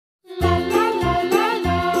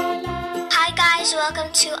guys,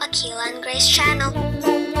 welcome to Akilahandgrey's channel.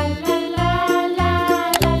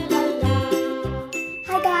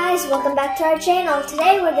 Hi guys, welcome back to our channel.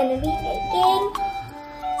 Today we're going to be making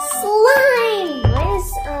slime. Mine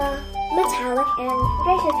is metallic and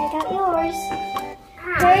Gracia, check out yours.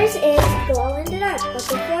 Hers is glow in the dark. But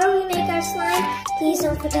before we make our slime, please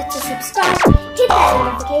don't forget to subscribe, hit that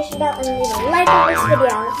notification bell, and leave a like on this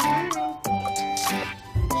video.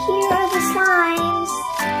 Here are the slimes.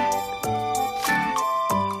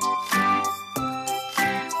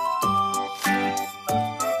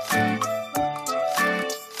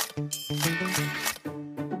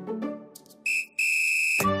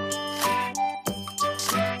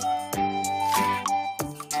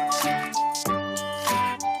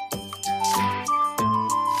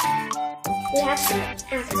 We have some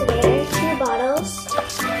activator, 2 bottles.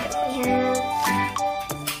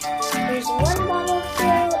 There's 1 bottle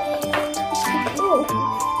full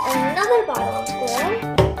and another bottle of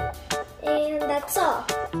glue. And that's all.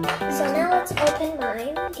 So now let's open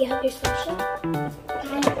mine. Do you have your special?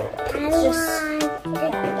 It's just blue.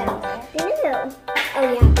 Oh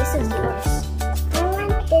yeah, this is yours. I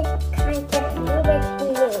want this kind of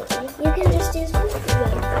blue. You can just use blue.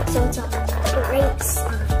 So it's a great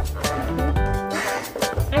slime.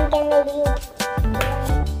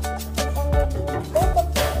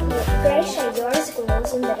 Gracia, yours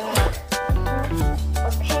glows in the dark.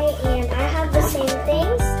 Okay, and I have the same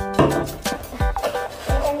things.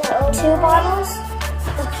 2 bottles.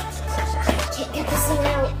 Can't get this thing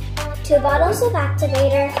out. 2 bottles of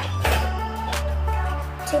activator.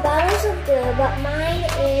 2 bottles of glue, but my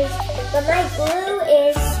glue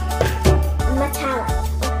is metallic.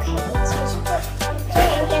 Okay, let's just put. Okay,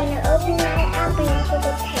 I'm gonna open that up and put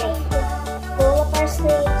the cake. Roll up our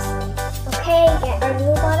sleeves. Okay, get our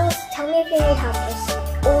glue bottles. Tell me if you need help. Just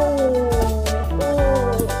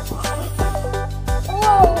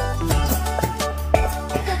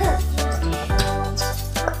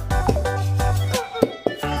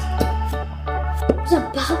There's a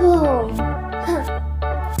bubble.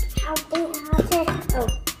 How big is it? Oh.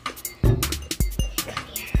 Come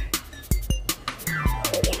here. Oh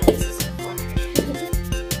yeah, this is hard.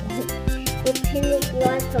 The pin is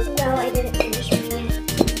one. No, I didn't finish mine yet.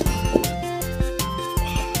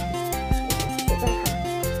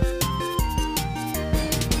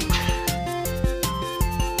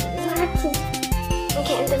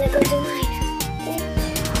 Okay, I'm gonna go do mine.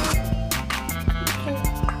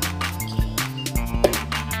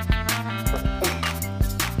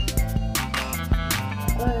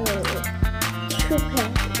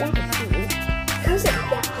 How's it? Yeah,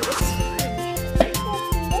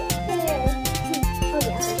 this is fun. Oh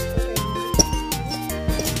yeah, there's bigger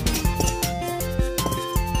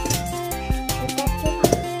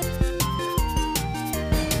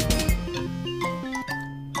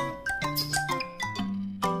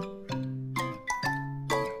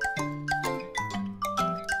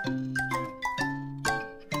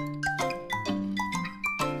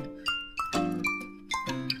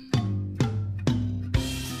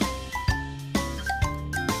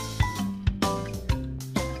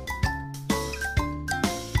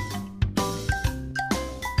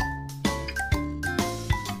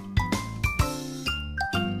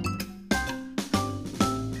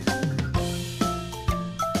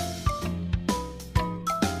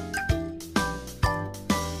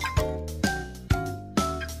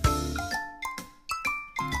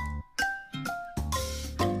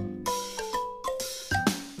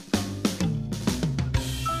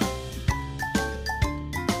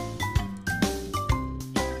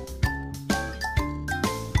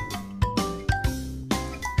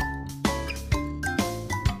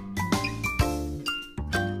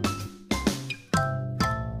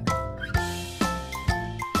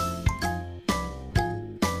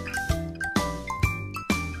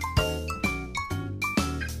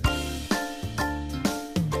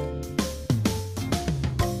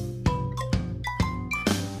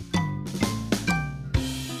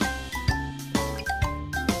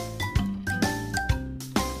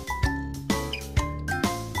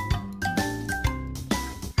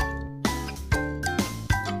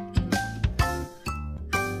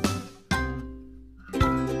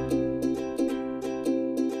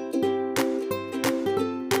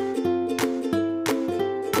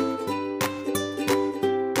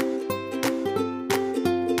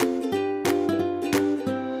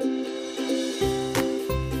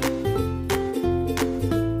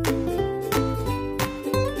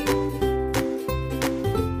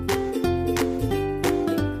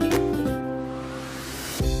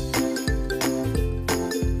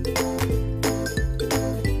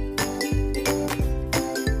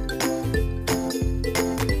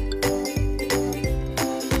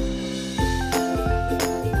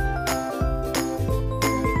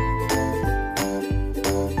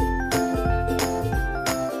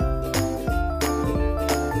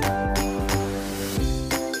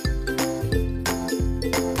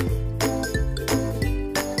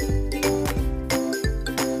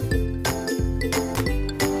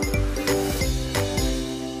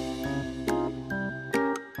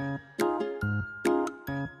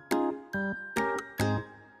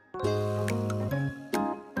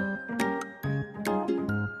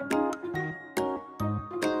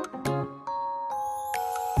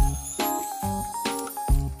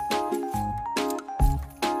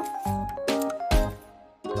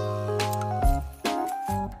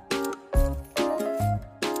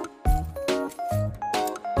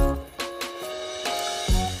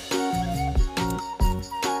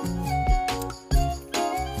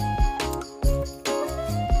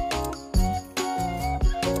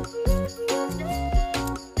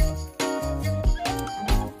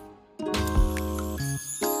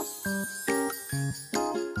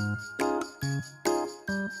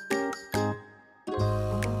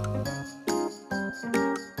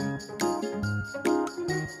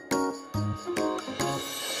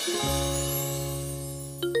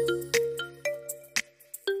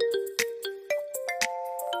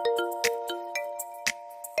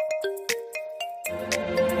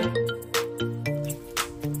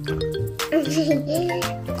Mine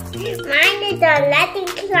is a letting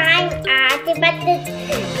slime art, but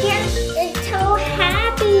it's so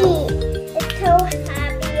happy. It's so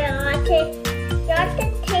happy art.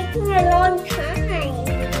 It's taking a long time.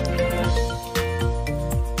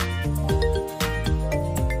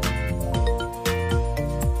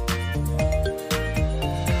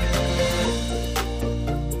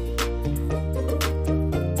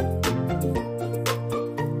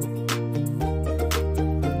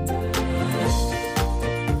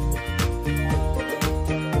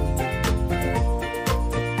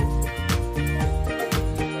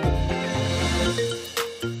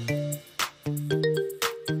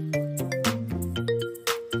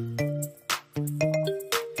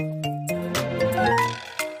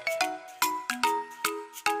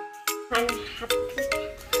 I'm happy.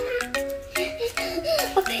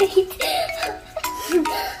 Okay.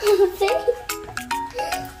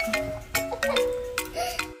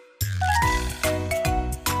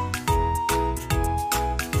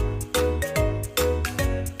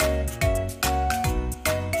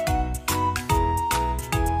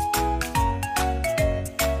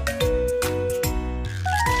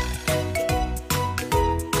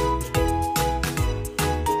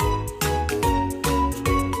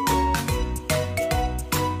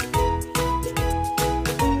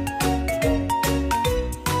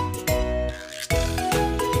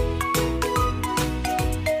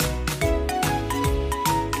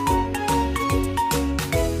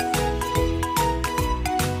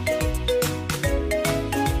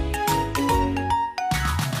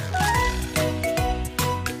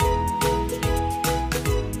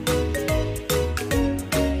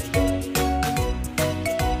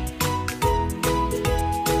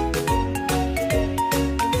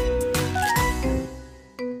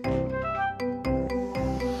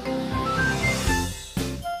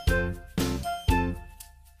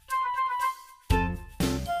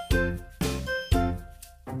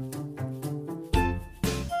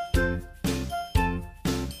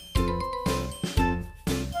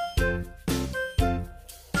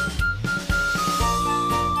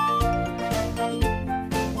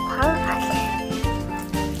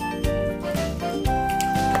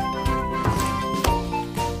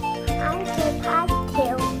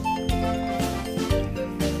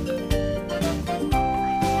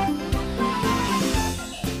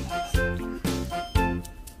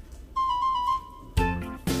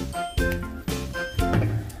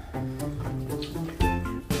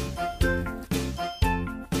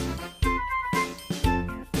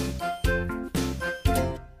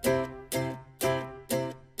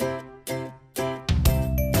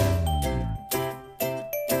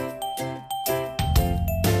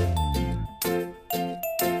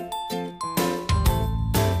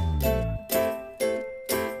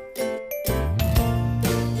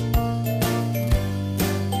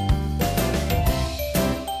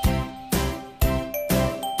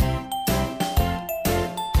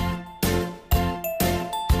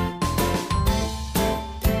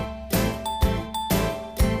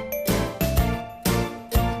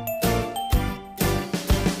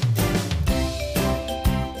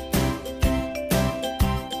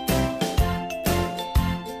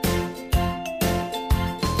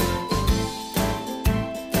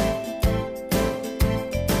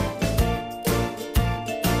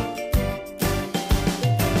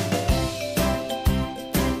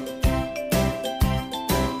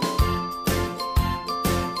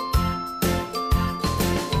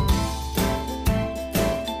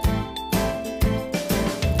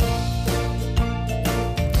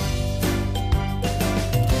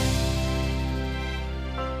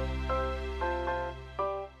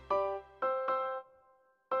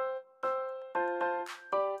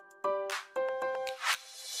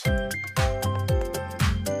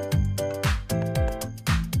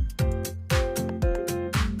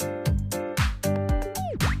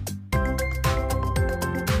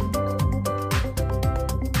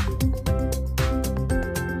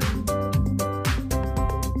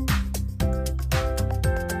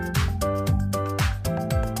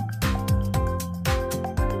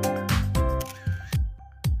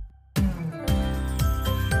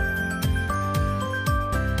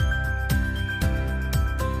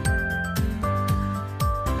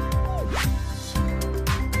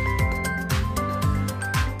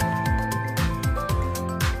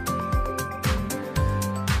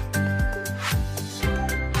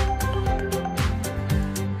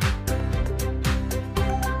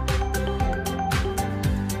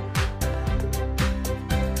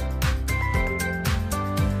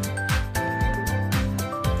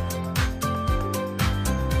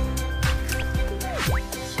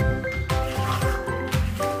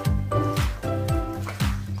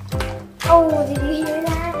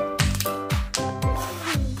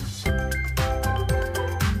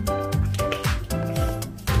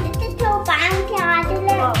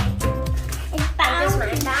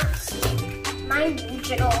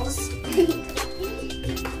 vegetables.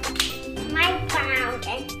 My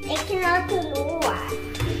fountain. It cannot do what?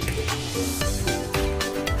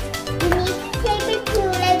 You need to take it to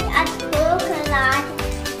like a coconut.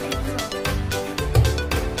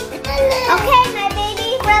 Okay, my baby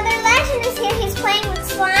brother Legend is here. He's playing with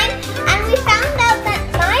slime, and we found out that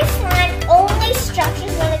my slime only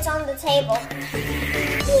structures when it's on the table.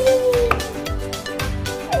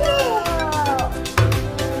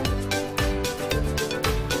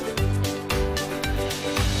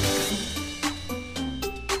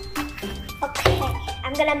 Okay,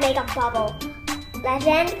 I'm gonna make a bubble.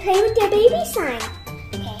 Legend, play with your baby slime.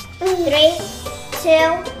 Okay, 3, 2,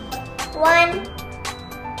 1.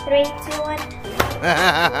 3, 2, 1. It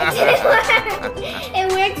didn't work. It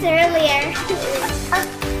worked earlier.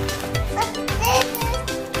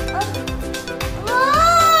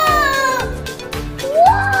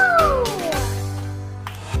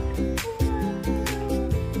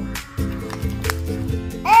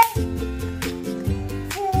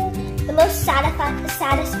 The most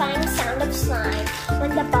satisfying sound of slime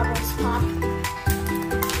when the bubbles pop.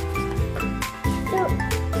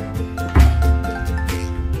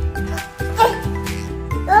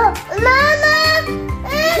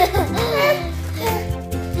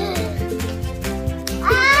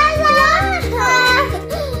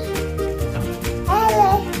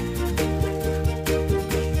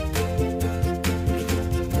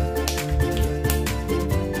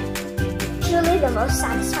 The most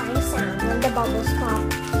satisfying sound when the bubbles pop.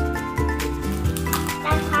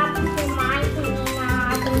 That happened to my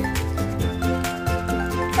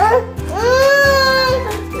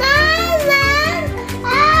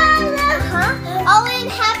Oh, and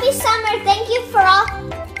happy summer! Thank you for all.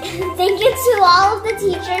 Thank you to all of the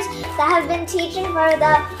teachers that have been teaching for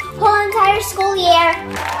the whole entire school year.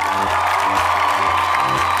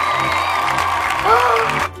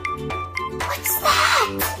 What's that?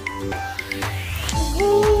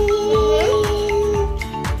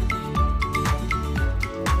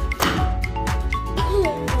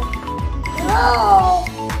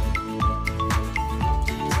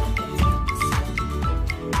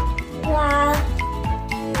 Wow.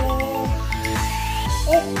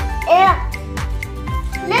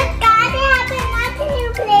 Look, God, it happened. That's a new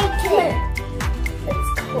play kit.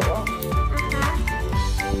 That's cool.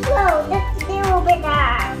 Whoa, that's new over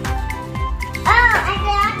there. Oh, and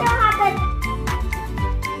it also happened.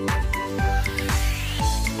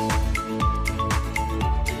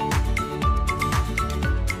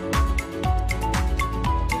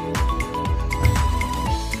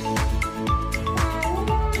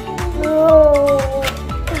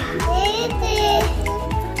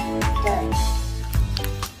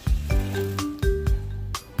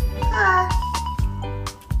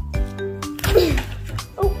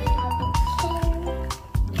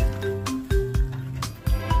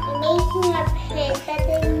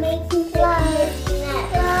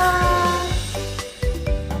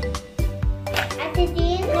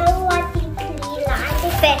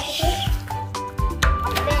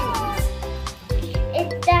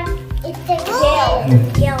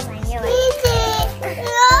 Gills, I knew it.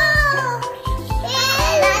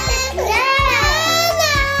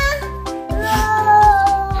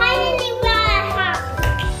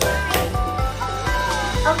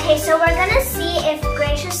 Okay, so we're gonna see if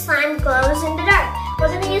Gracious slime glows in the dark. We're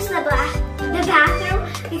gonna use the bathroom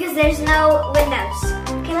because there's no windows.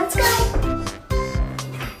 Okay, let's go.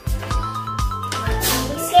 Don't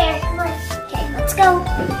be scared. Come on. Okay, let's go.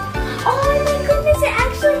 Oh my goodness, it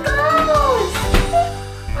actually glows!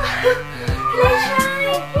 Can I try?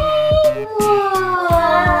 Whoa!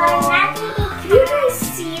 Do you guys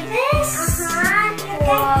see this?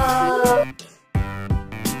 Whoa!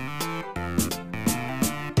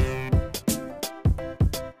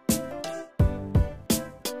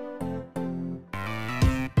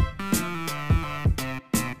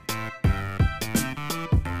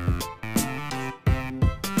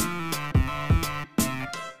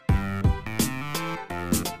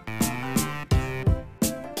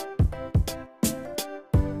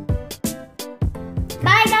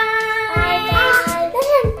 Bye guys!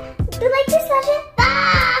 Legend, do you like this, Legend?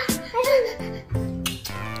 Legend.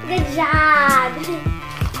 Good job!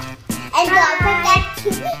 And don't forget to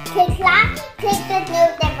click the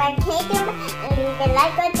notification, and leave a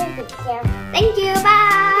like on the video. Thank you,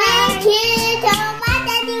 bye! Thank you so much,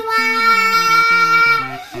 everyone!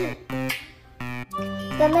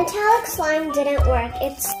 The metallic slime didn't work.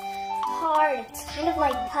 It's hard. It's kind of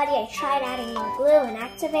like putty. I tried adding more glue and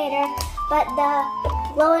activator, but the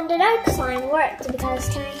glow-in-the-dark slime worked because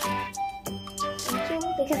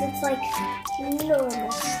because it's like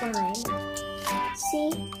normal slime. See?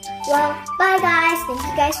 Well, bye guys. Thank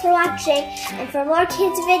you guys for watching. And for more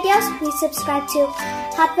kids videos, please subscribe to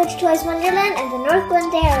HOTFUDGE Toys Wonderland and the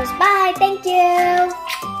Northland Arrows. Bye. Thank you.